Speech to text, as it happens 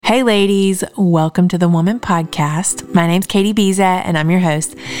Hey ladies, welcome to the Woman Podcast. My name's Katie Biza and I'm your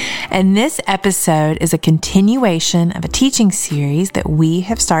host. And this episode is a continuation of a teaching series that we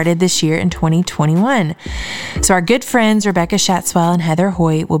have started this year in 2021. So our good friends Rebecca Shatswell and Heather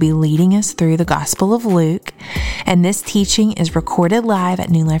Hoyt will be leading us through the Gospel of Luke. And this teaching is recorded live at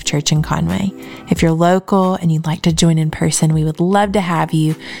New Life Church in Conway. If you're local and you'd like to join in person, we would love to have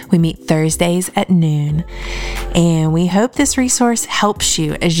you. We meet Thursdays at noon. And we hope this resource helps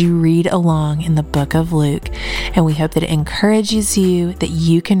you as you read along in the book of Luke. And we hope that it encourages you, that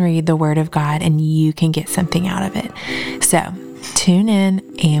you can read the Word of God and you can get something out of it. So tune in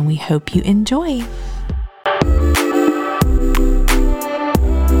and we hope you enjoy.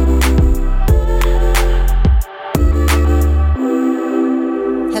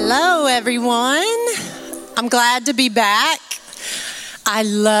 Hello, everyone. I'm glad to be back. I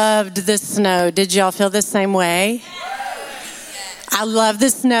loved the snow. Did y'all feel the same way? I love the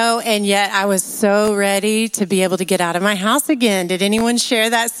snow, and yet I was so ready to be able to get out of my house again. Did anyone share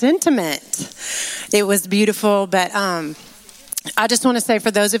that sentiment? It was beautiful, but I just want to say, for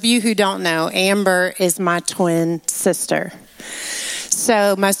those of you who don't know, Amber is my twin sister.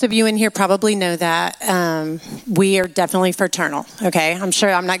 So most of you in here probably know that. We are definitely fraternal, okay? I'm sure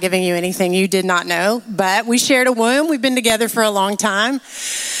I'm not giving you anything you did not know, but we shared a womb. We've been together for a long time.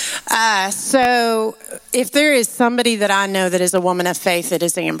 So if there is somebody that I know that is a woman of faith, it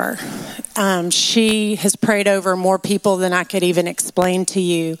is Amber. She has prayed over more people than I could even explain to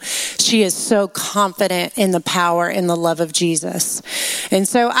you. She is so confident in the power and the love of Jesus. And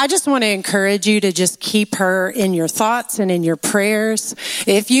so I just want to encourage you to just keep her in your thoughts and in your prayers.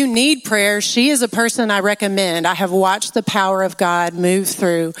 If you need prayer, she is a person I recommend. I have watched the power of God move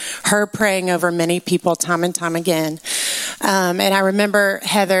through her praying over many people time and time again. And I remember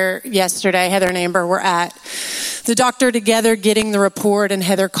Heather and Amber were at the doctor together getting the report, and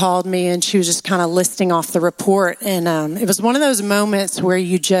Heather called me and she was just kind of listing off the report. And it was one of those moments where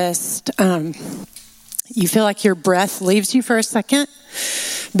you just, you feel like your breath leaves you for a second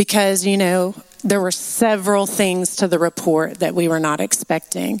because, you know, there were several things to the report that we were not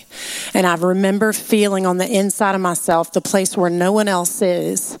expecting. And I remember feeling on the inside of myself, the place where no one else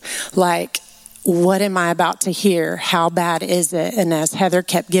is, like, what am I about to hear? How bad is it? And as Heather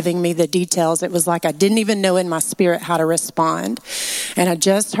kept giving me the details, it was like I didn't even know in my spirit how to respond. And I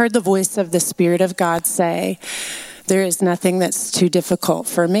just heard the voice of the Spirit of God say, there is nothing that's too difficult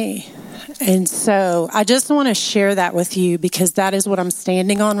for me. And so I just want to share that with you because that is what I'm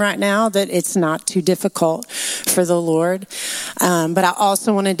standing on right now, that it's not too difficult for the Lord. But I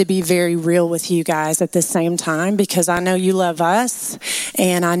also wanted to be very real with you guys at the same time because I know you love us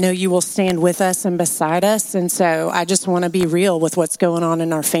and I know you will stand with us and beside us. And so I just want to be real with what's going on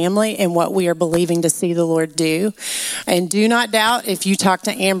in our family and what we are believing to see the Lord do. And do not doubt, if you talk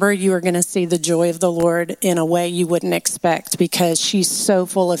to Amber, you are going to see the joy of the Lord in a way you wouldn't expect because she's so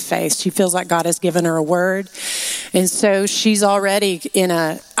full of faith. She feels like God has given her a word. And so she's already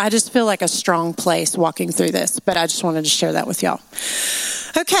I just feel like a strong place walking through this, but I just wanted to share that with y'all.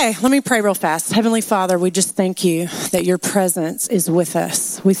 Okay, let me pray real fast. Heavenly Father, we just thank you that your presence is with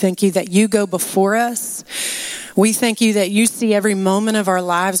us. We thank you that you go before us. We thank you that you see every moment of our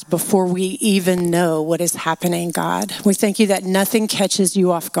lives before we even know what is happening, God. We thank you that nothing catches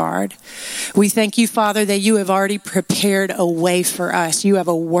you off guard. We thank you, Father, that you have already prepared a way for us. You have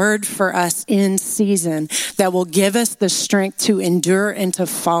a word for us in season that will give us the strength to endure and to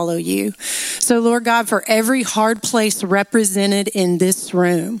follow you. So, Lord God, for every hard place represented in this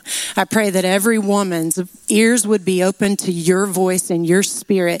room, I pray that every woman's ears would be open to your voice and your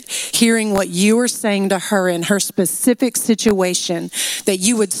spirit, hearing what you are saying to her in her specific situation, that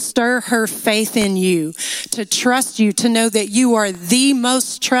you would stir her faith in you, to trust you, to know that you are the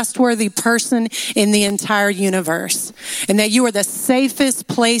most trustworthy person in the entire universe, and that you are the safest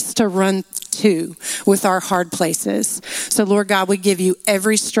place to run to with our hard places. So, Lord God, we give you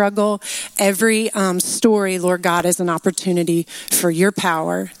every struggle, every story, Lord God, as an opportunity for your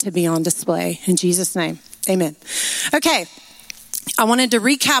power to be on display. In Jesus' name, amen. Okay. I wanted to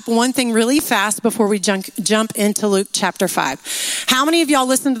recap one thing really fast before we jump into Luke chapter 5. How many of y'all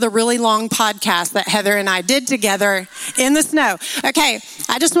listened to the really long podcast that Heather and I did together in the snow? Okay,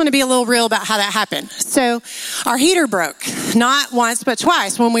 I just want to be a little real about how that happened. So our heater broke. not once, but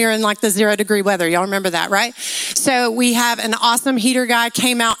twice when we were in like the 0-degree weather. Y'all remember that, right? So we have an awesome heater guy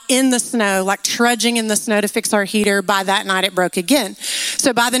came out in the snow, like trudging in the snow to fix our heater. By that night, it broke again.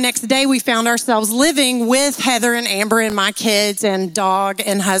 So by the next day, we found ourselves living with Heather and Amber and my kids and dog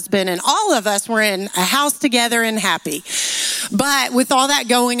and husband, and all of us were in a house together and happy. But with all that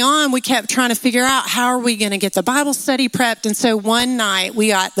going on, we kept trying to figure out how are we going to get the Bible study prepped. And so one night we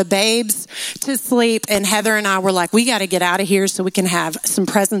got the babes to sleep, and Heather and I were like, we got to get out of here so we can have some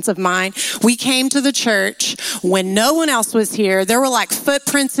presence of mind. We came to the church when no one else was here. There were like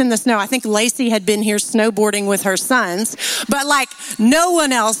footprints in the snow. I think Lacey had been here snowboarding with her sons, but like no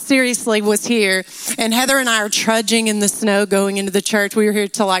one else seriously was here. And Heather and I are trudging in the snow going into the church. We were here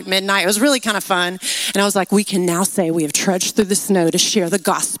till like midnight. It was really kind of fun. And I was like, we can now say we have trudged through the snow to share the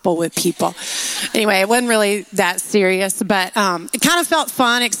gospel with people. Anyway, it wasn't really that serious, but it kind of felt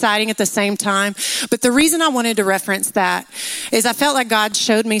fun, exciting at the same time. But the reason I wanted to reference that is I felt like God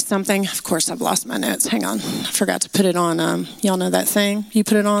showed me something. Of course, I've lost my notes. Hang on. I forgot to put it on. Y'all know that thing? You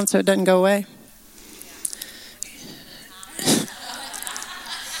put it on so it doesn't go away?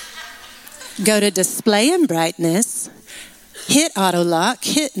 Go to display and brightness. Hit auto lock.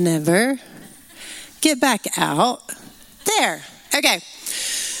 Hit never. Get back out. There. Okay.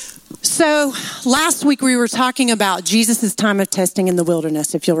 So last week we were talking about Jesus' time of testing in the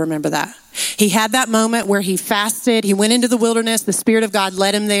wilderness, if you'll remember that. He had that moment where he fasted. He went into the wilderness. The Spirit of God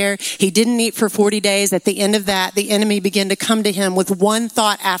led him there. He didn't eat for 40 days. At the end of that, the enemy began to come to him with one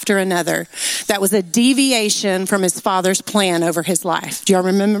thought after another. That was a deviation from his Father's plan over his life. Do y'all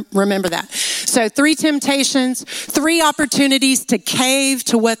remember that? So 3 temptations, 3 opportunities to cave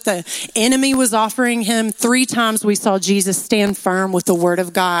to what the enemy was offering him. 3 times we saw Jesus stand firm with the Word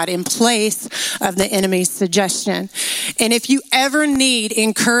of God in place of the enemy's suggestion. And if you ever need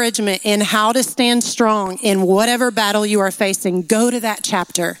encouragement in how to stand strong in whatever battle you are facing, go to that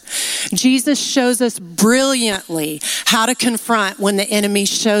chapter. Jesus shows us brilliantly how to confront when the enemy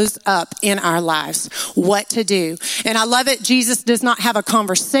shows up in our lives, what to do. And I love it. Jesus does not have a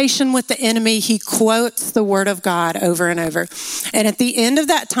conversation with the enemy. He quotes the Word of God over and over. And at the end of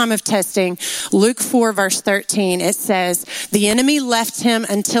that time of testing, Luke 4 verse 13, it says, the enemy left him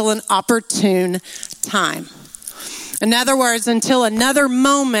until an opportune time. In other words, until another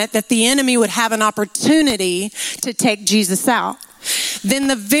moment that the enemy would have an opportunity to take Jesus out. Then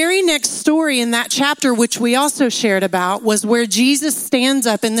the very next story in that chapter, which we also shared about, was where Jesus stands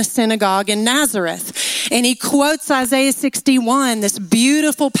up in the synagogue in Nazareth. And he quotes Isaiah 61, this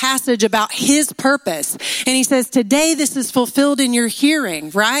beautiful passage about his purpose. And he says, today this is fulfilled in your hearing,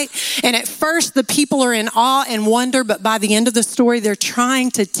 right? And at first the people are in awe and wonder, but by the end of the story, they're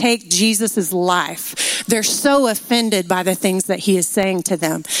trying to take Jesus's life. They're so offended by the things that he is saying to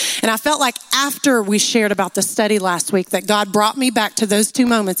them. And I felt like after we shared about the study last week that God brought me back to those 2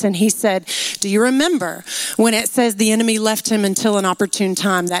 moments, and he said, do you remember when it says the enemy left him until an opportune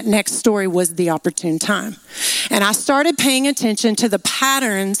time? That next story was the opportune time. And I started paying attention to the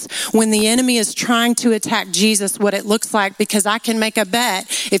patterns when the enemy is trying to attack Jesus, what it looks like, because I can make a bet.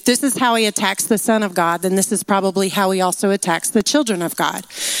 If this is how he attacks the Son of God, then this is probably how he also attacks the children of God.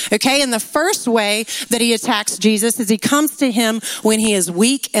 Okay, and the first way that he attacks Jesus is he comes to him when he is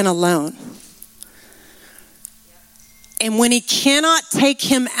weak and alone. And when he cannot take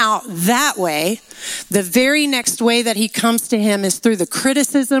him out that way, the very next way that he comes to him is through the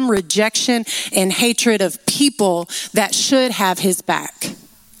criticism, rejection, and hatred of people that should have his back.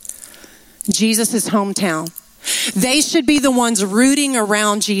 Jesus' hometown. They should be the ones rooting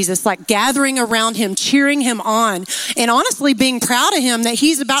around Jesus, like gathering around him, cheering him on, and honestly being proud of him that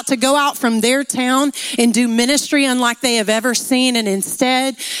he's about to go out from their town and do ministry unlike they have ever seen. And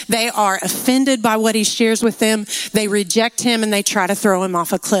instead, they are offended by what he shares with them. They reject him and they try to throw him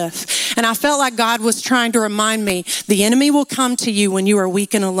off a cliff. And I felt like God was trying to remind me, the enemy will come to you when you are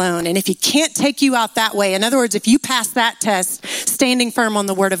weak and alone. And if he can't take you out that way, in other words, if you pass that test, standing firm on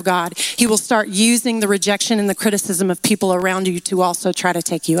the Word of God, he will start using the rejection and the criticism of people around you to also try to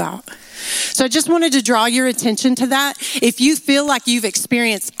take you out. So I just wanted to draw your attention to that. If you feel like you've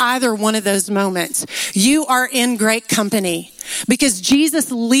experienced either one of those moments, you are in great company, because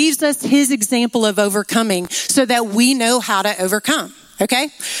Jesus leaves us his example of overcoming so that we know how to overcome. Okay?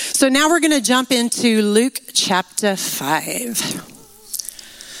 So now we're going to jump into Luke chapter 5.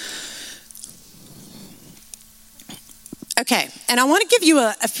 Okay, and I want to give you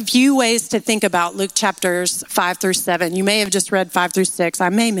a few ways to think about Luke chapters 5 through 7. You may have just read 5 through 6. I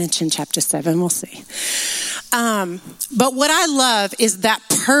may mention chapter 7. We'll see. But what I love is that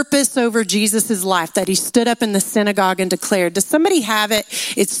purpose over Jesus' life that he stood up in the synagogue and declared. Does somebody have it?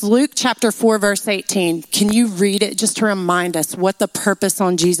 It's Luke chapter 4, verse 18. Can you read it just to remind us what the purpose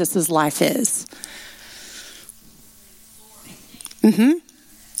on Jesus' life is?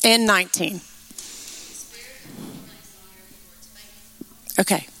 And 19.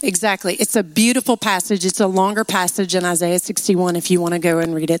 Okay, exactly. It's a beautiful passage. It's a longer passage in Isaiah 61 if you want to go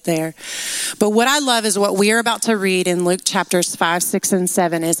and read it there. But what I love is what we are about to read in Luke chapters 5, 6, and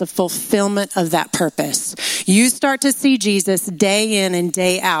 7 is a fulfillment of that purpose. You start to see Jesus day in and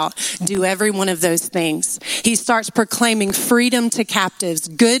day out do every one of those things. He starts proclaiming freedom to captives,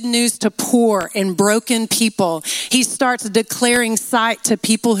 good news to poor and broken people. He starts declaring sight to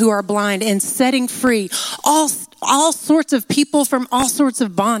people who are blind and setting free all sorts of people from all sorts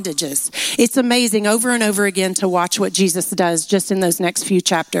of bondages. It's amazing over and over again to watch what Jesus does just in those next few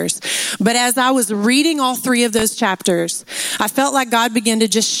chapters. But as I was reading all three of those chapters, I felt like God began to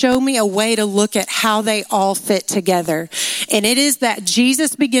just show me a way to look at how they all fit together. And it is that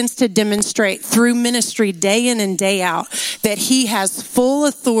Jesus begins to demonstrate through ministry day in and day out that he has full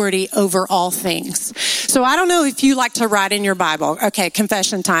authority over all things. So I don't know if you like to write in your Bible. Okay,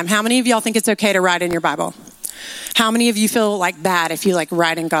 confession time. How many of y'all think it's okay to write in your Bible? How many of you feel like bad if you like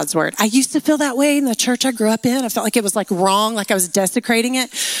write in God's word? I used to feel that way in the church I grew up in. I felt like it was like wrong, like I was desecrating it.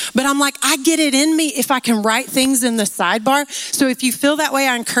 But I'm like, I get it in me if I can write things in the sidebar. So if you feel that way,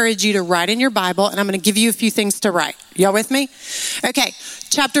 I encourage you to write in your Bible, and I'm going to give you a few things to write. Y'all with me? Okay,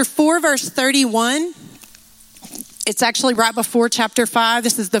 chapter 4, verse 31. It's actually right before chapter 5.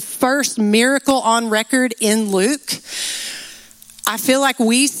 This is the first miracle on record in Luke. I feel like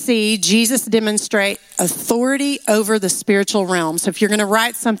we see Jesus demonstrate authority over the spiritual realm. So if you're going to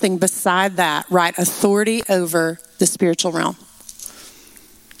write something beside that, write authority over the spiritual realm.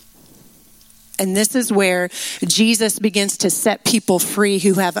 And this is where Jesus begins to set people free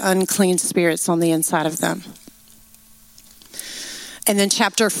who have unclean spirits on the inside of them. And then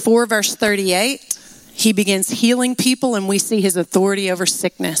chapter 4, verse 38, he begins healing people, and we see his authority over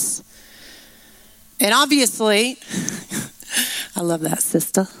sickness. And obviously, I love that,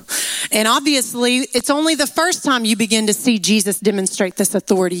 sister. And obviously, it's only the first time you begin to see Jesus demonstrate this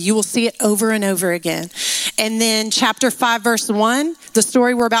authority. You will see it over and over again. And then chapter 5, verse 1, the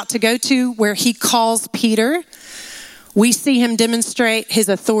story we're about to go to where he calls Peter, we see him demonstrate his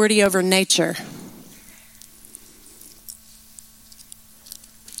authority over nature.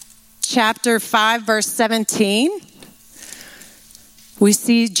 Chapter 5, verse 17, we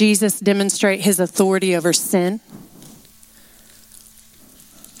see Jesus demonstrate his authority over sin.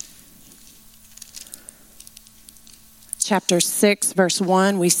 Chapter 6, verse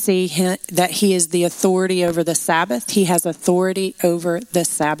 1, we see that he is the authority over the Sabbath. He has authority over the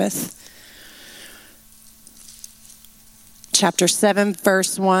Sabbath. Chapter 7,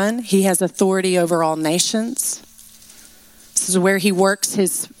 verse 1, he has authority over all nations. This is where he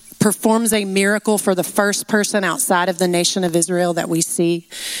performs a miracle for the first person outside of the nation of Israel that we see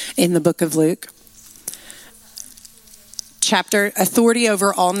in the book of Luke. Chapter authority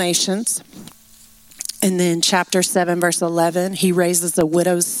over all nations. And then chapter 7, verse 11, he raises a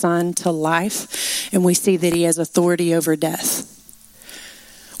widow's son to life, and we see that he has authority over death.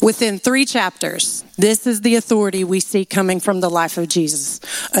 Within 3 chapters, this is the authority we see coming from the life of Jesus.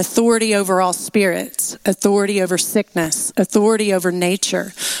 Authority over all spirits, authority over sickness, authority over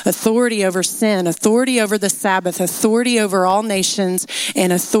nature, authority over sin, authority over the Sabbath, authority over all nations,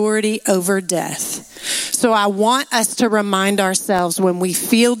 and authority over death. So I want us to remind ourselves when we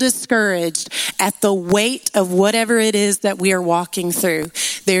feel discouraged at the weight of whatever it is that we are walking through,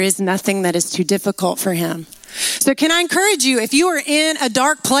 there is nothing that is too difficult for him. So can I encourage you, if you are in a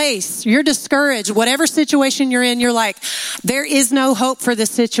dark place, you're discouraged, whatever situation you're in, you're like, there is no hope for this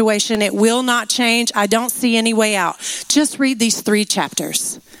situation. It will not change. I don't see any way out. Just read these 3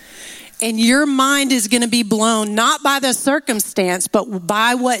 chapters. And your mind is going to be blown, not by the circumstance, but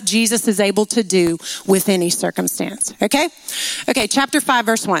by what Jesus is able to do with any circumstance. Okay? Okay, chapter 5,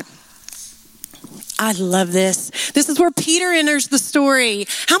 verse 1. I love this. This is where Peter enters the story.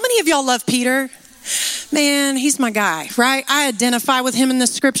 How many of y'all love Peter? Man, he's my guy, right? I identify with him in the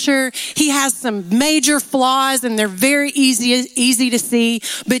scripture. He has some major flaws and they're very easy to see,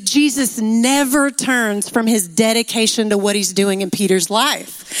 but Jesus never turns from his dedication to what he's doing in Peter's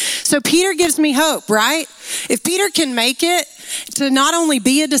life. So Peter gives me hope, right? If Peter can make it to not only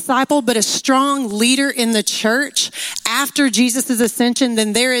be a disciple, but a strong leader in the church after Jesus' ascension,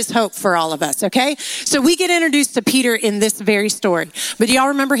 then there is hope for all of us, okay? So we get introduced to Peter in this very story. But do y'all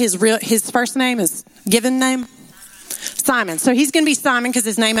remember his first name, his given name? Simon. So he's going to be Simon because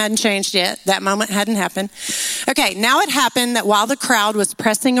his name hadn't changed yet. That moment hadn't happened. Okay, now it happened that while the crowd was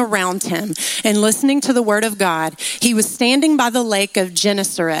pressing around him and listening to the word of God, he was standing by the lake of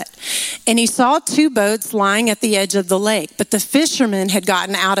Gennesaret. And he saw 2 boats lying at the edge of the lake, but the fishermen had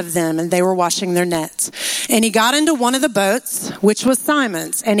gotten out of them and they were washing their nets. And he got into one of the boats, which was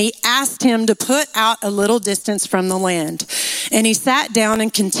Simon's, and he asked him to put out a little distance from the land. And he sat down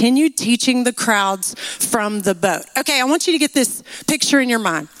and continued teaching the crowds from the boat. Okay, I want you to get this picture in your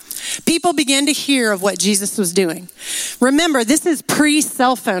mind. People began to hear of what Jesus was doing. Remember, this is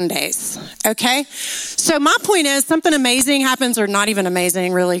pre-cell phone days, okay? So my point is, something amazing happens, or not even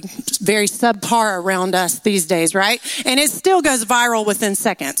amazing, really very subpar around us these days, right? And it still goes viral within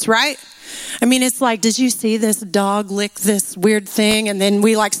seconds, right? I mean, it's like, did you see this dog lick this weird thing? And then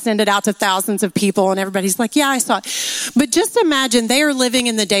we send it out to thousands of people and everybody's like, yeah, I saw it. But just imagine they are living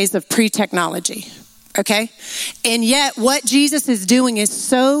in the days of pre-technology. Okay? And yet what Jesus is doing is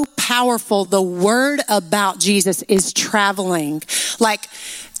so powerful. The word about Jesus is traveling.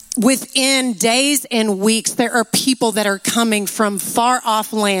 Within days and weeks, there are people that are coming from far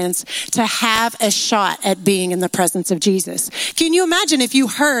off lands to have a shot at being in the presence of Jesus. Can you imagine if you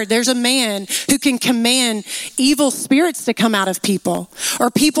heard there's a man who can command evil spirits to come out of people, or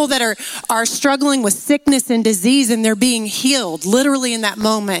people that are struggling with sickness and disease and they're being healed literally in that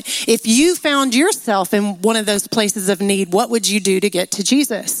moment? If you found yourself in one of those places of need, what would you do to get to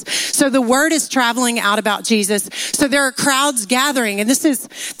Jesus? So the word is traveling out about Jesus. So there are crowds gathering, and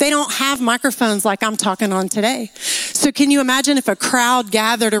they don't have microphones like I'm talking on today. So can you imagine if a crowd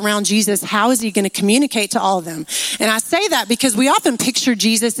gathered around Jesus, how is he going to communicate to all of them? And I say that because we often picture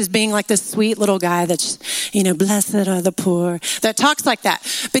Jesus as being like this sweet little guy that's, blessed are the poor, that talks like that.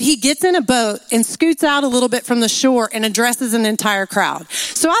 But he gets in a boat and scoots out a little bit from the shore and addresses an entire crowd.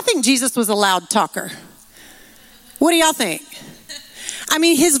 So I think Jesus was a loud talker. What do y'all think? I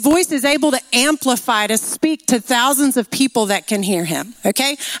mean, his voice is able to amplify, to speak to thousands of people that can hear him,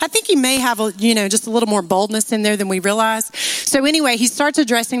 okay? I think he may have, just a little more boldness in there than we realize. So anyway, he starts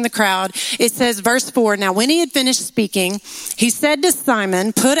addressing the crowd. It says, verse 4, now when he had finished speaking, he said to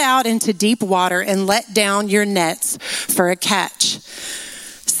Simon, put out into deep water and let down your nets for a catch.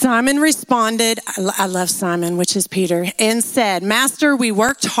 Simon responded, I love Simon, which is Peter, and said, Master, we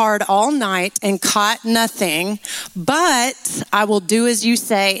worked hard all night and caught nothing, but I will do as you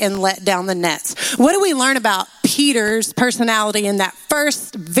say and let down the nets. What do we learn about Peter's personality in that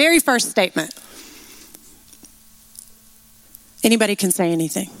very first statement? Anybody can say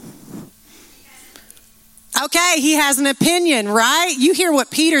anything. Okay, he has an opinion, right? You hear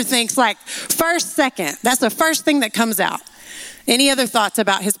what Peter thinks first second. That's the first thing that comes out. Any other thoughts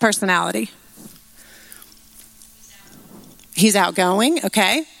about his personality? He's outgoing,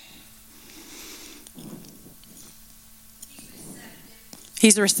 okay.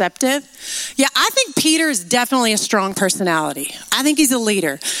 He's receptive. Yeah, I think Peter is definitely a strong personality. I think he's a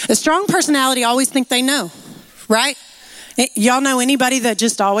leader. A strong personality always think they know, right? Y'all know anybody that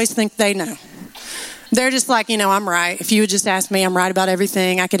just always think they know? They're just like, I'm right. If you would just ask me, I'm right about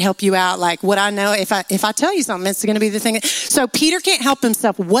everything. I could help you out. What I know, if I tell you something, it's going to be the thing. So Peter can't help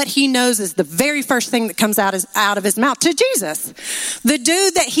himself. What he knows is the very first thing that comes out of his mouth to Jesus. The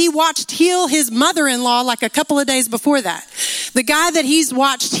dude that he watched heal his mother-in-law a couple of days before that. The guy that he's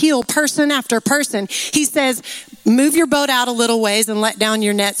watched heal person after person. He says, move your boat out a little ways and let down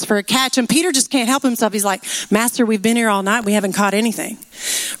your nets for a catch. And Peter just can't help himself. He's like, Master, we've been here all night. We haven't caught anything.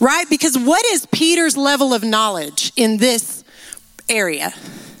 Right? Because what is Peter's level of knowledge in this area?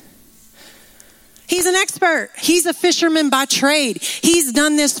 He's an expert. He's a fisherman by trade. He's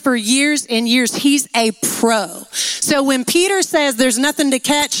done this for years and years. He's a pro. So when Peter says there's nothing to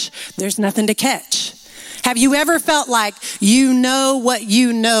catch, there's nothing to catch. Have you ever felt like you know what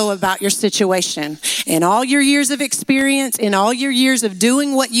you know about your situation? In all your years of experience, in all your years of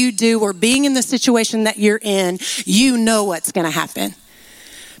doing what you do or being in the situation that you're in, you know what's going to happen.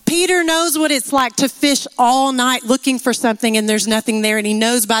 Peter knows what it's like to fish all night looking for something and there's nothing there, and he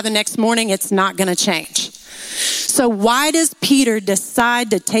knows by the next morning it's not going to change. So why does Peter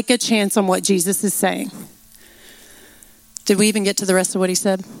decide to take a chance on what Jesus is saying? Did we even get to the rest of what he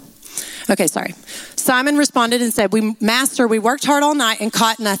said? Okay, sorry. Simon responded and said, Master, we worked hard all night and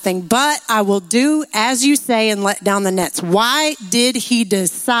caught nothing, but I will do as you say and let down the nets. Why did he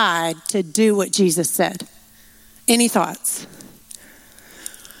decide to do what Jesus said? Any thoughts?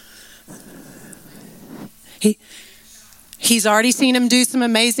 He's already seen him do some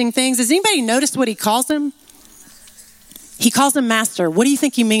amazing things. Has anybody noticed what he calls him? He calls him Master. What do you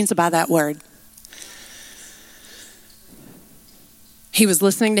think he means by that word? He was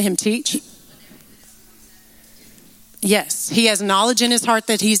listening to him teach. Yes, he has knowledge in his heart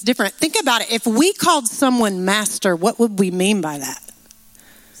that he's different. Think about it. If we called someone master, what would we mean by that?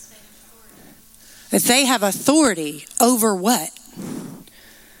 That they have authority over what?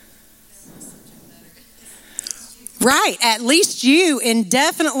 Right, at least you, and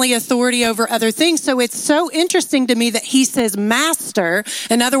definitely authority over other things. So it's so interesting to me that he says master.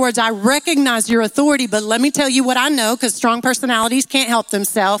 In other words, I recognize your authority, but let me tell you what I know, because strong personalities can't help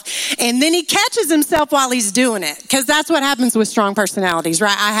themselves. And then he catches himself while he's doing it, because that's what happens with strong personalities,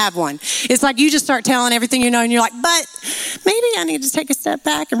 right? I have one. It's like you just start telling everything you know, and you're like, but maybe I need to take a step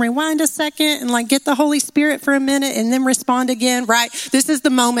back and rewind a second and like get the Holy Spirit for a minute and then respond again, right? This is the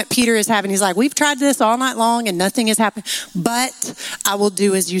moment Peter is having. He's like, we've tried this all night long and nothing has happened, but I will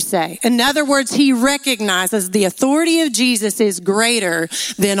do as you say. In other words, he recognizes the authority of Jesus is greater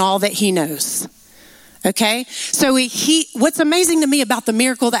than all that he knows. Okay? So what's amazing to me about the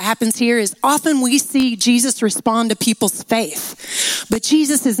miracle that happens here is often we see Jesus respond to people's faith. But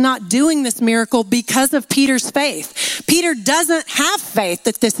Jesus is not doing this miracle because of Peter's faith. Peter doesn't have faith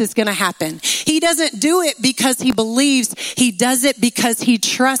that this is going to happen. He doesn't do it because he believes. He does it because he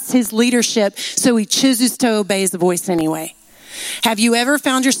trusts his leadership. So he chooses to obey his voice anyway. Have you ever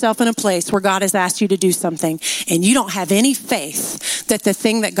found yourself in a place where God has asked you to do something and you don't have any faith that the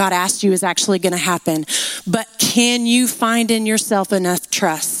thing that God asked you is actually going to happen? But can you find in yourself enough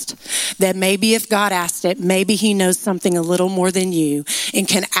trust that maybe if God asked it, maybe he knows something a little more than you and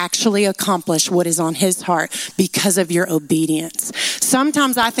can actually accomplish what is on his heart because of your obedience?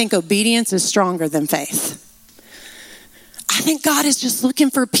 Sometimes I think obedience is stronger than faith. I think God is just looking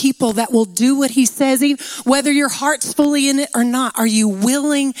for people that will do what he says, whether your heart's fully in it or not. Are you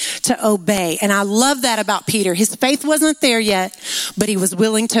willing to obey? And I love that about Peter. His faith wasn't there yet, but he was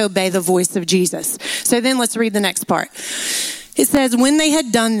willing to obey the voice of Jesus. So then let's read the next part. It says, when they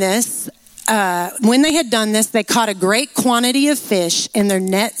had done this, they caught a great quantity of fish and their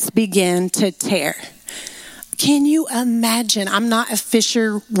nets began to tear. Can you imagine? I'm not a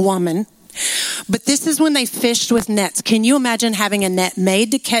fisherwoman, but this is when they fished with nets. Can you imagine having a net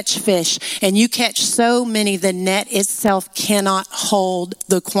made to catch fish and you catch so many the net itself cannot hold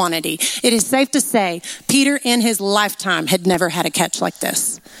the quantity? It is safe to say Peter in his lifetime had never had a catch like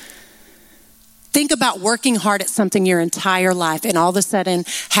this. Think about working hard at something your entire life and all of a sudden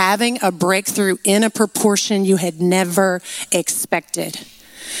having a breakthrough in a proportion you had never expected.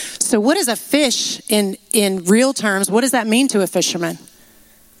 So what is a fish in real terms? What does that mean to a fisherman?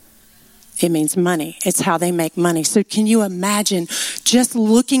 It means money. It's how they make money. So can you imagine just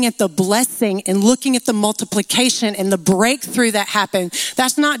looking at the blessing and looking at the multiplication and the breakthrough that happened?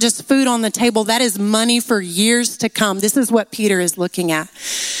 That's not just food on the table. That is money for years to come. This is what Peter is looking at.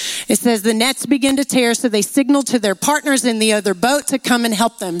 It says the nets begin to tear, so they signaled to their partners in the other boat to come and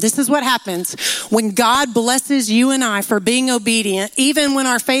help them. This is what happens when God blesses you and I for being obedient, even when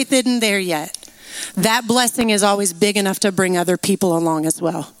our faith isn't there yet. That blessing is always big enough to bring other people along as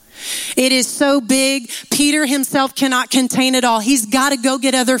well. It is so big, Peter himself cannot contain it all. He's got to go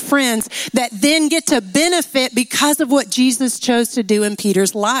get other friends that then get to benefit because of what Jesus chose to do in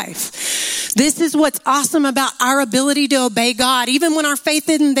Peter's life. This is what's awesome about our ability to obey God, even when our faith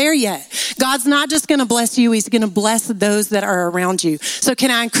isn't there yet. God's not just going to bless you, he's going to bless those that are around you. So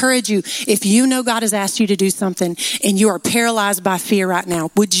can I encourage you, if you know God has asked you to do something and you are paralyzed by fear right now,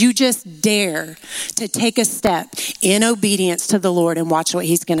 would you just dare to take a step in obedience to the Lord and watch what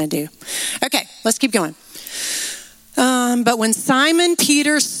he's going to do? Okay, let's keep going. But when Simon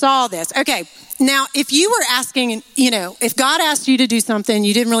Peter saw this, okay, now if you were asking, if God asked you to do something,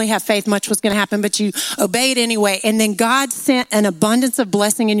 you didn't really have faith much was going to happen, but you obeyed anyway, and then God sent an abundance of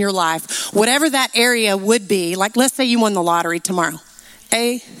blessing in your life, whatever that area would be, like let's say you won the lottery tomorrow,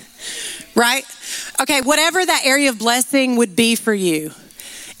 right? Okay, whatever that area of blessing would be for you.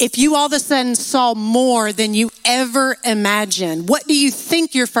 If you all of a sudden saw more than you ever imagined, what do you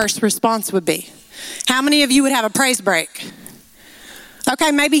think your first response would be? How many of you would have a praise break?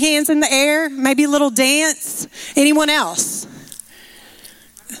 Okay, maybe hands in the air, maybe a little dance. Anyone else?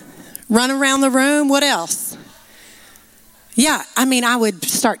 Run around the room. What else? Yeah,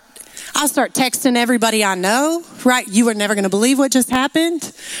 I'll start texting everybody I know, right? You are never going to believe what just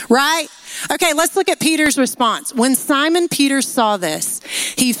happened, right? Okay, let's look at Peter's response. When Simon Peter saw this,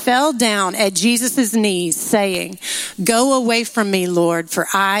 he fell down at Jesus' knees saying, "Go away from me, Lord, for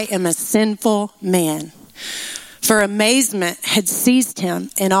I am a sinful man." For amazement had seized him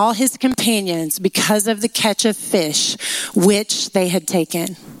and all his companions because of the catch of fish which they had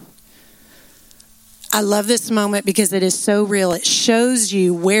taken. I love this moment because it is so real. It shows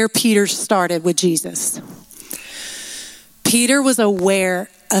you where Peter started with Jesus. Peter was aware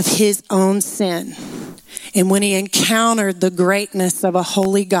of his own sin. And when he encountered the greatness of a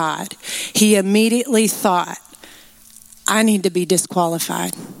holy God, he immediately thought, I need to be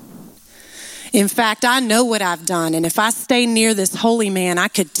disqualified. In fact, I know what I've done. And if I stay near this holy man, I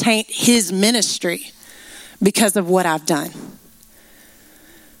could taint his ministry because of what I've done.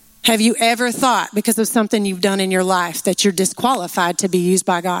 Have you ever thought, because of something you've done in your life, that you're disqualified to be used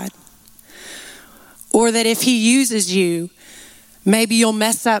by God? Or that if he uses you, maybe you'll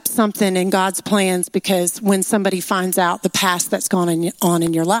mess up something in God's plans because when somebody finds out the past that's gone on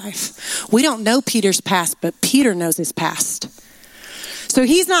in your life. We don't know Peter's past, but Peter knows his past. So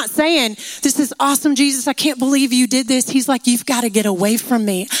he's not saying, this is awesome, Jesus, I can't believe you did this. He's like, you've got to get away from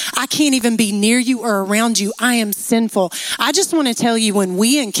me. I can't even be near you or around you. I am sinful. I just want to tell you, when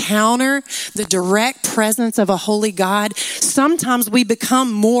we encounter the direct presence of a holy God, sometimes we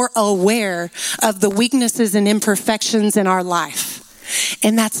become more aware of the weaknesses and imperfections in our life.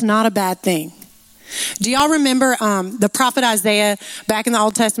 And that's not a bad thing. Do y'all remember the prophet Isaiah back in the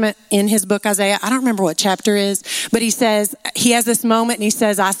Old Testament, in his book Isaiah? I don't remember what chapter it is, but he says, he has this moment and he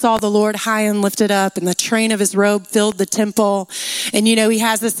says, I saw the Lord high and lifted up and the train of his robe filled the temple. And he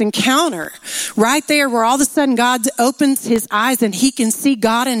has this encounter right there where all of a sudden God opens his eyes and he can see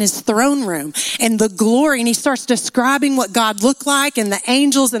God in his throne room and the glory. And he starts describing what God looked like and the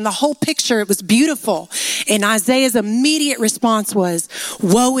angels and the whole picture. It was beautiful. And Isaiah's immediate response was,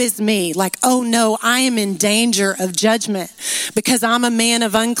 woe is me. Like, oh no, I am in danger of judgment because I'm a man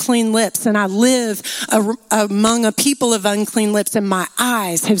of unclean lips and I live among a people of unclean lips and my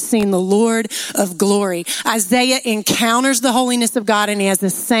eyes have seen the Lord of glory. Isaiah encounters the holiness of God and he has the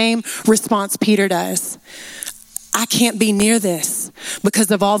same response Peter does. I can't be near this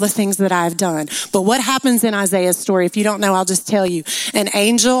because of all the things that I've done. But what happens in Isaiah's story? If you don't know, I'll just tell you. An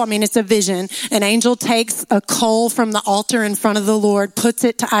angel, it's a vision. An angel takes a coal from the altar in front of the Lord, puts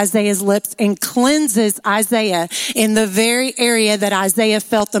it to Isaiah's lips and cleanses Isaiah in the very area that Isaiah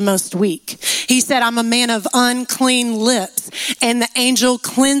felt the most weak. He said, I'm a man of unclean lips. And the angel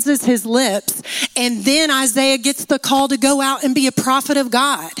cleanses his lips. And then Isaiah gets the call to go out and be a prophet of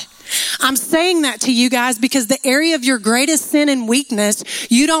God. I'm saying that to you guys because the area of your greatest sin and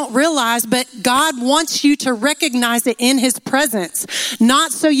weakness, you don't realize, but God wants you to recognize it in his presence,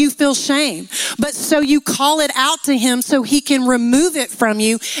 not so you feel shame, but so you call it out to him so he can remove it from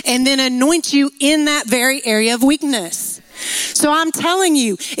you and then anoint you in that very area of weakness. So I'm telling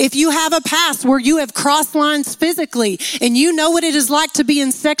you, if you have a past where you have crossed lines physically and you know what it is like to be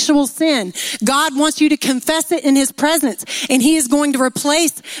in sexual sin, God wants you to confess it in his presence and he is going to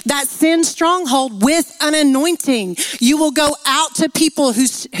replace that sin stronghold with an anointing. You will go out to people who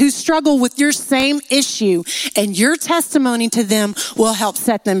struggle with your same issue and your testimony to them will help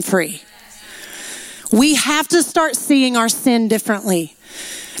set them free. We have to start seeing our sin differently.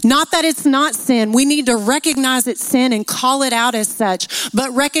 Not that it's not sin. We need to recognize it's sin and call it out as such.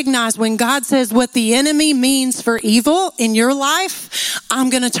 But recognize when God says what the enemy means for evil in your life, I'm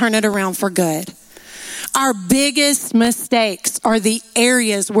going to turn it around for good. Our biggest mistakes are the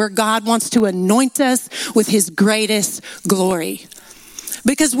areas where God wants to anoint us with his greatest glory.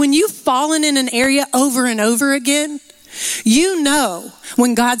 Because when you've fallen in an area over and over again, you know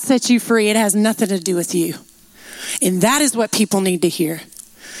when God sets you free, it has nothing to do with you. And that is what people need to hear.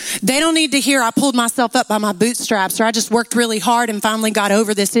 They don't need to hear, I pulled myself up by my bootstraps or I just worked really hard and finally got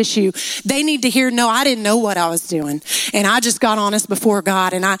over this issue. They need to hear, no, I didn't know what I was doing. And I just got honest before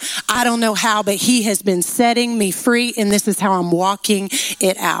God and I don't know how, but he has been setting me free and this is how I'm walking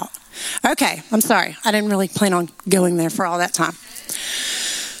it out. Okay, I'm sorry. I didn't really plan on going there for all that time.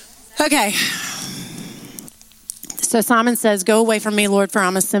 Okay. So Simon says, go away from me, Lord, for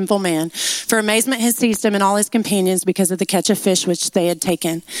I'm a sinful man. For amazement had seized him and all his companions because of the catch of fish which they had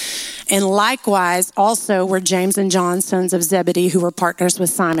taken. And likewise also were James and John, sons of Zebedee, who were partners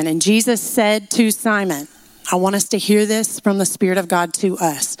with Simon. And Jesus said to Simon, I want us to hear this from the Spirit of God to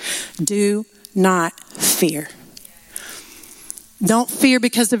us. Do not fear. Don't fear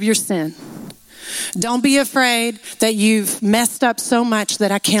because of your sin. Don't be afraid that you've messed up so much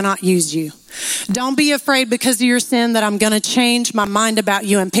that I cannot use you. Don't be afraid because of your sin that I'm going to change my mind about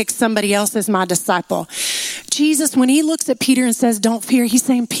you and pick somebody else as my disciple. Jesus, when he looks at Peter and says, don't fear, he's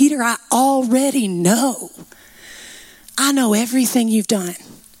saying, Peter, I already know. I know everything you've done.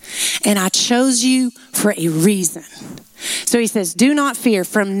 And I chose you for a reason. So he says, do not fear.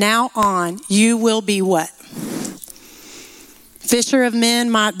 From now on, you will be what? Fisher of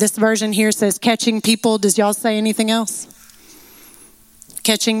men. This version here says catching people. Does y'all say anything else?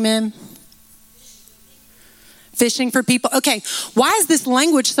 Catching men? Fishing for people. Okay, why is this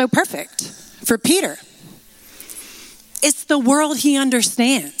language so perfect for Peter? It's the world he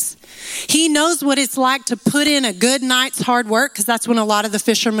understands. He knows what it's like to put in a good night's hard work, because that's when a lot of the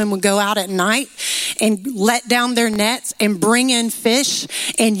fishermen would go out at night and let down their nets and bring in fish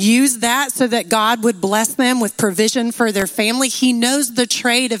and use that so that God would bless them with provision for their family. He knows the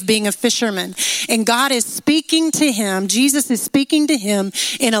trade of being a fisherman. And God is speaking to him. Jesus is speaking to him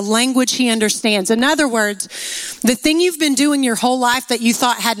in a language he understands. In other words, the thing you've been doing your whole life that you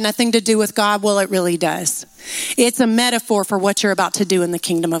thought had nothing to do with God, well, it really does. It's a metaphor for what you're about to do in the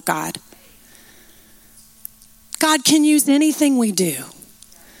kingdom of God. God can use anything we do.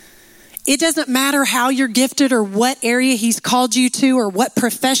 It doesn't matter how you're gifted or what area he's called you to or what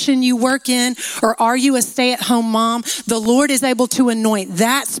profession you work in, or are you a stay-at-home mom? The Lord is able to anoint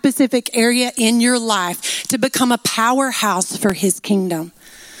that specific area in your life to become a powerhouse for his kingdom.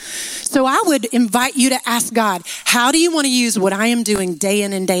 So I would invite you to ask God, how do you want to use what I am doing day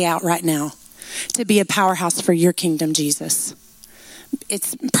in and day out right now to be a powerhouse for your kingdom, Jesus?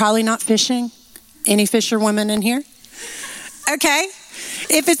 It's probably not fishing. Any fisher women in here? Okay.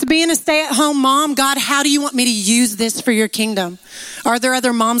 If it's being a stay-at-home mom, God, how do you want me to use this for your kingdom? Are there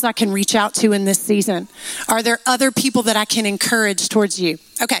other moms I can reach out to in this season? Are there other people that I can encourage towards you?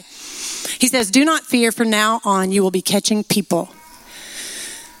 Okay. He says, do not fear, from now on you will be catching people.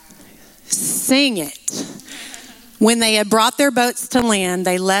 Sing it. When they had brought their boats to land,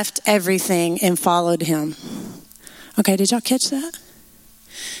 they left everything and followed him. Okay, did y'all catch that?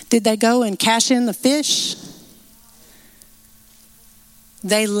 Did they go and cash in the fish?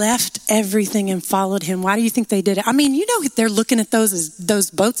 They left everything and followed him. Why do you think they did it? I mean, you know, they're looking at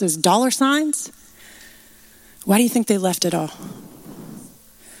those boats as dollar signs. Why do you think they left it all?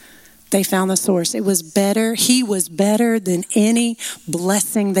 They found the source. It was better. He was better than any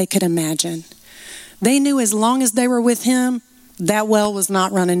blessing they could imagine. They knew as long as they were with him, that well was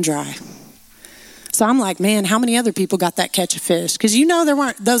not running dry. So I'm like, man, how many other people got that catch of fish? Because you know there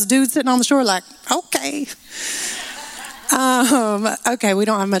weren't those dudes sitting on the shore like, okay. Okay, we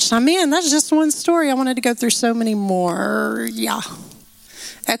don't have much time. Man, that's just one story. I wanted to go through so many more. Yeah.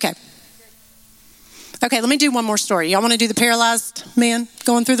 Okay, let me do one more story. Y'all want to do the paralyzed man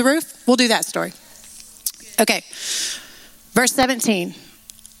going through the roof? We'll do that story. Okay, verse 17.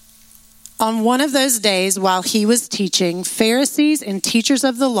 On one of those days while he was teaching, Pharisees and teachers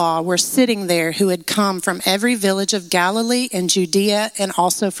of the law were sitting there who had come from every village of Galilee and Judea and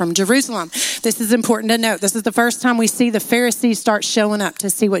also from Jerusalem. This is important to note. This is the first time we see the Pharisees start showing up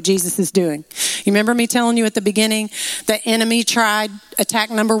to see what Jesus is doing. You remember me telling you at the beginning, the enemy tried attack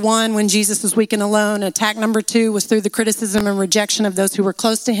number 1 when Jesus was weak and alone. Attack number 2 was through the criticism and rejection of those who were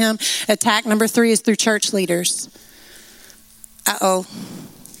close to him. Attack number 3 is through church leaders.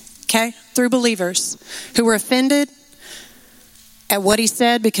 Okay, through believers who were offended at what he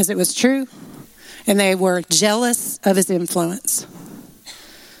said because it was true, and they were jealous of his influence.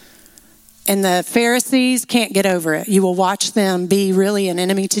 And the Pharisees can't get over it. You will watch them be really an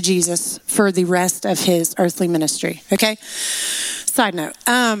enemy to Jesus for the rest of his earthly ministry, okay? Side note.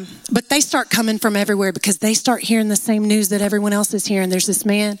 But they start coming from everywhere because they start hearing the same news that everyone else is hearing. There's this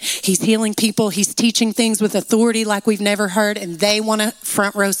man, he's healing people, he's teaching things with authority like we've never heard, and they want a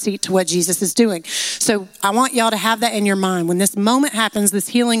front row seat to what Jesus is doing. So I want y'all to have that in your mind. When this moment happens, this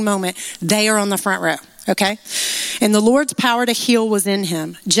healing moment, they are on the front row. Okay? And the Lord's power to heal was in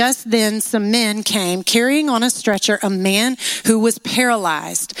him. Just then, some men came carrying on a stretcher a man who was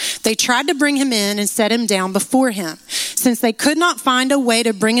paralyzed. They tried to bring him in and set him down before him. Since they could not find a way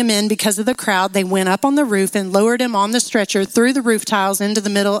to bring him in because of the crowd, they went up on the roof and lowered him on the stretcher through the roof tiles into the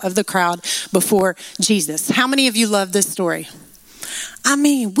middle of the crowd before Jesus. How many of you love this story? I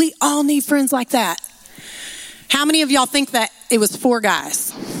mean, we all need friends like that. How many of y'all think that it was 4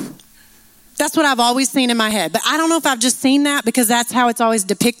 guys? That's what I've always seen in my head. But I don't know if I've just seen that because that's how it's always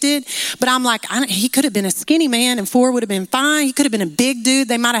depicted. But I'm like, he could have been a skinny man and 4 would have been fine. He could have been a big dude.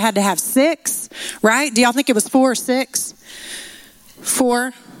 They might have had to have 6, right? Do y'all think it was 4 or 6?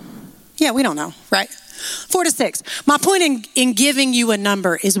 4? Yeah, we don't know, right? 4 to 6. My point in giving you a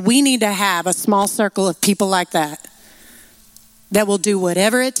number is we need to have a small circle of people like that will do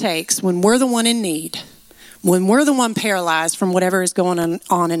whatever it takes when we're the one in need. When we're the one paralyzed from whatever is going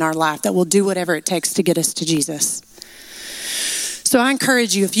on in our life, that will do whatever it takes to get us to Jesus. So I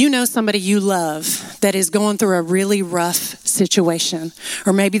encourage you, if you know somebody you love that is going through a really rough situation,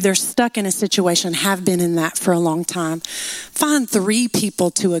 or maybe they're stuck in a situation, have been in that for a long time, find 3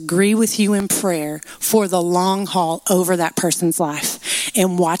 people to agree with you in prayer for the long haul over that person's life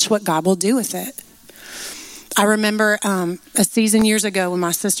and watch what God will do with it. I remember a season years ago when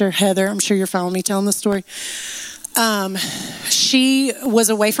my sister Heather, I'm sure you're following me telling the story, she was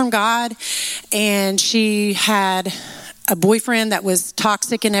away from God, and she had a boyfriend that was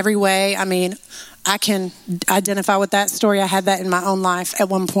toxic in every way. I mean, I can identify with that story. I had that in my own life at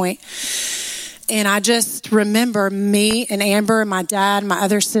one point. And I just remember me and Amber and my dad and my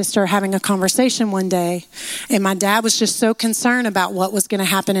other sister having a conversation one day. And my dad was just so concerned about what was going to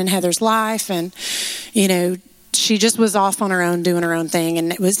happen in Heather's life. And, you know, she just was off on her own, doing her own thing.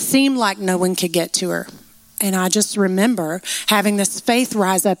 And it seemed like no one could get to her. And I just remember having this faith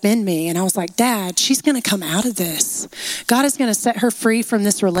rise up in me. And I was like, Dad, she's going to come out of this. God is going to set her free from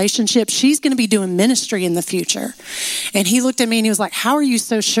this relationship. She's going to be doing ministry in the future. And he looked at me and he was like, how are you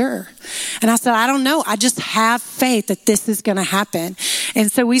so sure? And I said, I don't know. I just have faith that this is going to happen.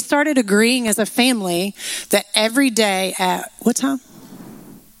 And so we started agreeing as a family that every day at what time?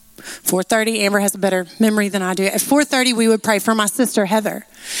 4:30. Amber has a better memory than I do. At 4:30, we would pray for my sister, Heather.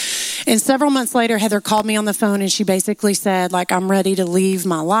 And several months later, Heather called me on the phone and she basically said, like, I'm ready to leave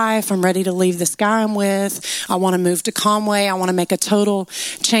my life. I'm ready to leave this guy I'm with. I want to move to Conway. I want to make a total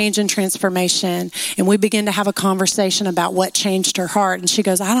change and transformation. And we began to have a conversation about what changed her heart. And she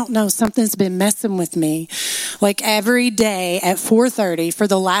goes, I don't know, something's been messing with me. Like every day at 4:30 for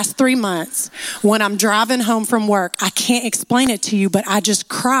the last 3 months, when I'm driving home from work, I can't explain it to you, but I just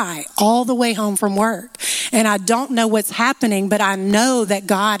cry all the way home from work. And I don't know what's happening, but I know that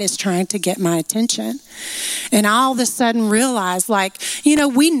God is trying to get my attention. And I all of a sudden realized, like, you know,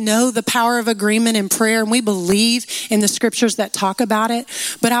 we know the power of agreement in prayer and we believe in the scriptures that talk about it.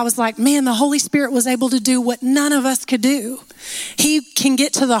 But I was like, man, the Holy Spirit was able to do what none of us could do. He can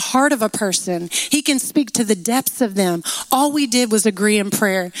get to the heart of a person. He can speak to the depths of them. All we did was agree in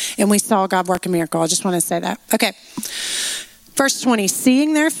prayer and we saw God work a miracle. I just want to say that. Okay. Verse 20,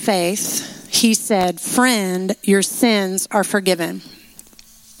 seeing their faith, he said, friend, your sins are forgiven.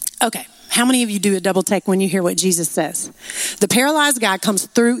 Okay, how many of you do a double take when you hear what Jesus says? The paralyzed guy comes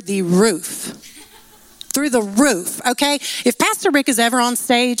through the roof. Through the roof, okay? If Pastor Rick is ever on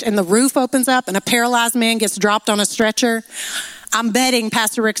stage and the roof opens up and a paralyzed man gets dropped on a stretcher, I'm betting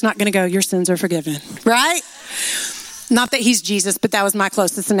Pastor Rick's not going to go, your sins are forgiven, right? Not that he's Jesus, but that was my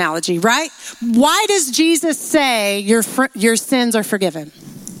closest analogy, right? Why does Jesus say your sins are forgiven?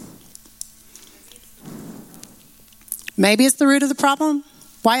 Maybe it's the root of the problem.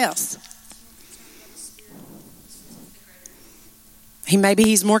 Why else? Maybe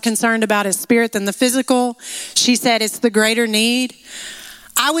he's more concerned about his spirit than the physical. She said it's the greater need.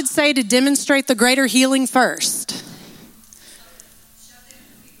 I would say to demonstrate the greater healing first.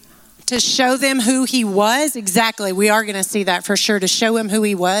 To show them who he was. Exactly. We are going to see that for sure. To show him who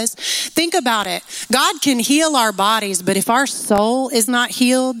he was. Think about it. God can heal our bodies, but if our soul is not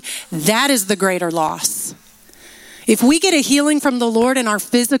healed, that is the greater loss. If we get a healing from the Lord in our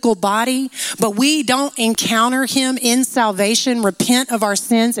physical body, but we don't encounter him in salvation, repent of our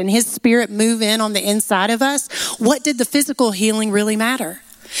sins, and his spirit move in on the inside of us, what did the physical healing really matter?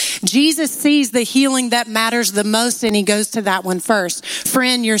 Jesus sees the healing that matters the most, and he goes to that one first.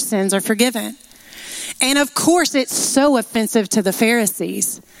 Friend, your sins are forgiven. And of course, it's so offensive to the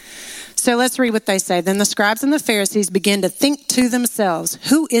Pharisees. So let's read what they say. Then the scribes and the Pharisees began to think to themselves,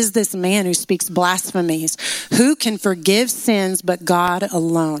 who is this man who speaks blasphemies? Who can forgive sins but God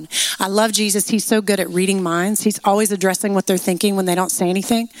alone? I love Jesus. He's so good at reading minds. He's always addressing what they're thinking when they don't say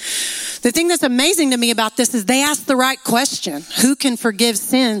anything. The thing that's amazing to me about this is they asked the right question. Who can forgive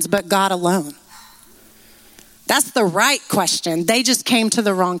sins but God alone? That's the right question. They just came to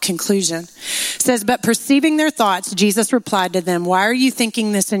the wrong conclusion. It says, but perceiving their thoughts, Jesus replied to them, why are you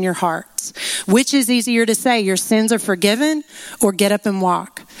thinking this in your hearts? Which is easier to say, your sins are forgiven, or get up and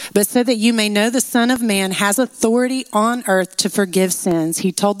walk? But so that you may know the Son of Man has authority on earth to forgive sins,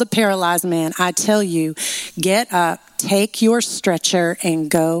 he told the paralyzed man, I tell you, get up, take your stretcher and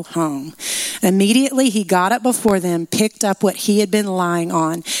go home. Immediately he got up before them, picked up what he had been lying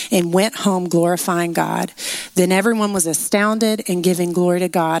on, and went home glorifying God. Then everyone was astounded and giving glory to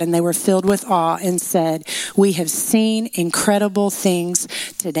God, and they were filled with awe and said, we have seen incredible things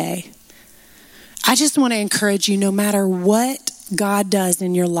today. I just want to encourage you, no matter what God does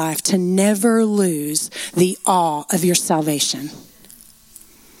in your life, to never lose the awe of your salvation.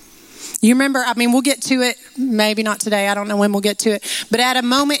 You remember, we'll get to it, maybe not today, I don't know when we'll get to it, but at a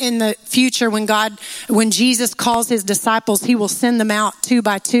moment in the future when Jesus calls his disciples, he will send them out 2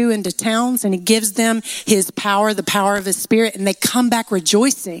 by 2 into towns, and he gives them his power, the power of his spirit, and they come back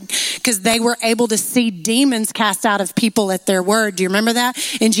rejoicing because they were able to see demons cast out of people at their word. Do you remember that?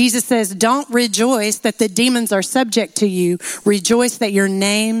 And Jesus says, don't rejoice that the demons are subject to you. Rejoice that your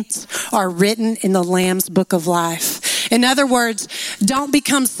names are written in the Lamb's book of life. In other words, don't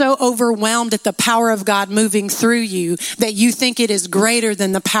become so overwhelmed at the power of God moving through you that you think it is greater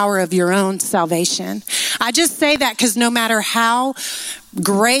than the power of your own salvation. I just say that because no matter how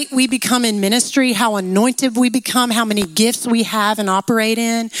great we become in ministry, how anointed we become, how many gifts we have and operate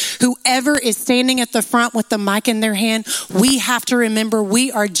in, whoever is standing at the front with the mic in their hand, we have to remember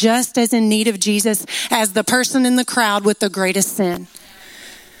we are just as in need of Jesus as the person in the crowd with the greatest sin.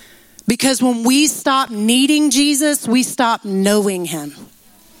 Because when we stop needing Jesus, we stop knowing him.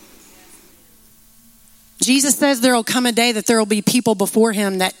 Jesus says there will come a day that there will be people before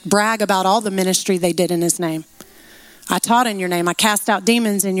him that brag about all the ministry they did in his name. I taught in your name. I cast out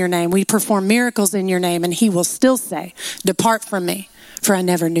demons in your name. We perform miracles in your name. And he will still say, depart from me, for I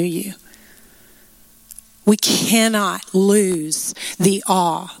never knew you. We cannot lose the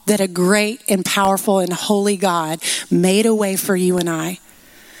awe that a great and powerful and holy God made a way for you and I.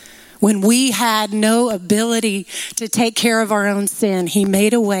 When we had no ability to take care of our own sin, he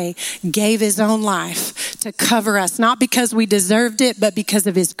made a way, gave his own life to cover us, not because we deserved it, but because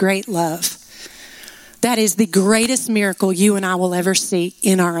of his great love. That is the greatest miracle you and I will ever see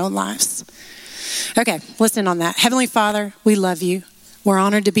in our own lives. Okay, listen on that. Heavenly Father, we love you. We're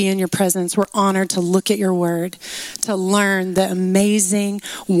honored to be in your presence. We're honored to look at your word, to learn the amazing,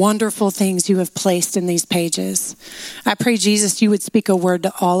 wonderful things you have placed in these pages. I pray, Jesus, you would speak a word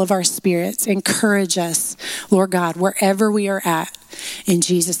to all of our spirits. Encourage us, Lord God, wherever we are at. In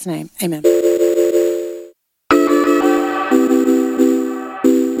Jesus' name, amen.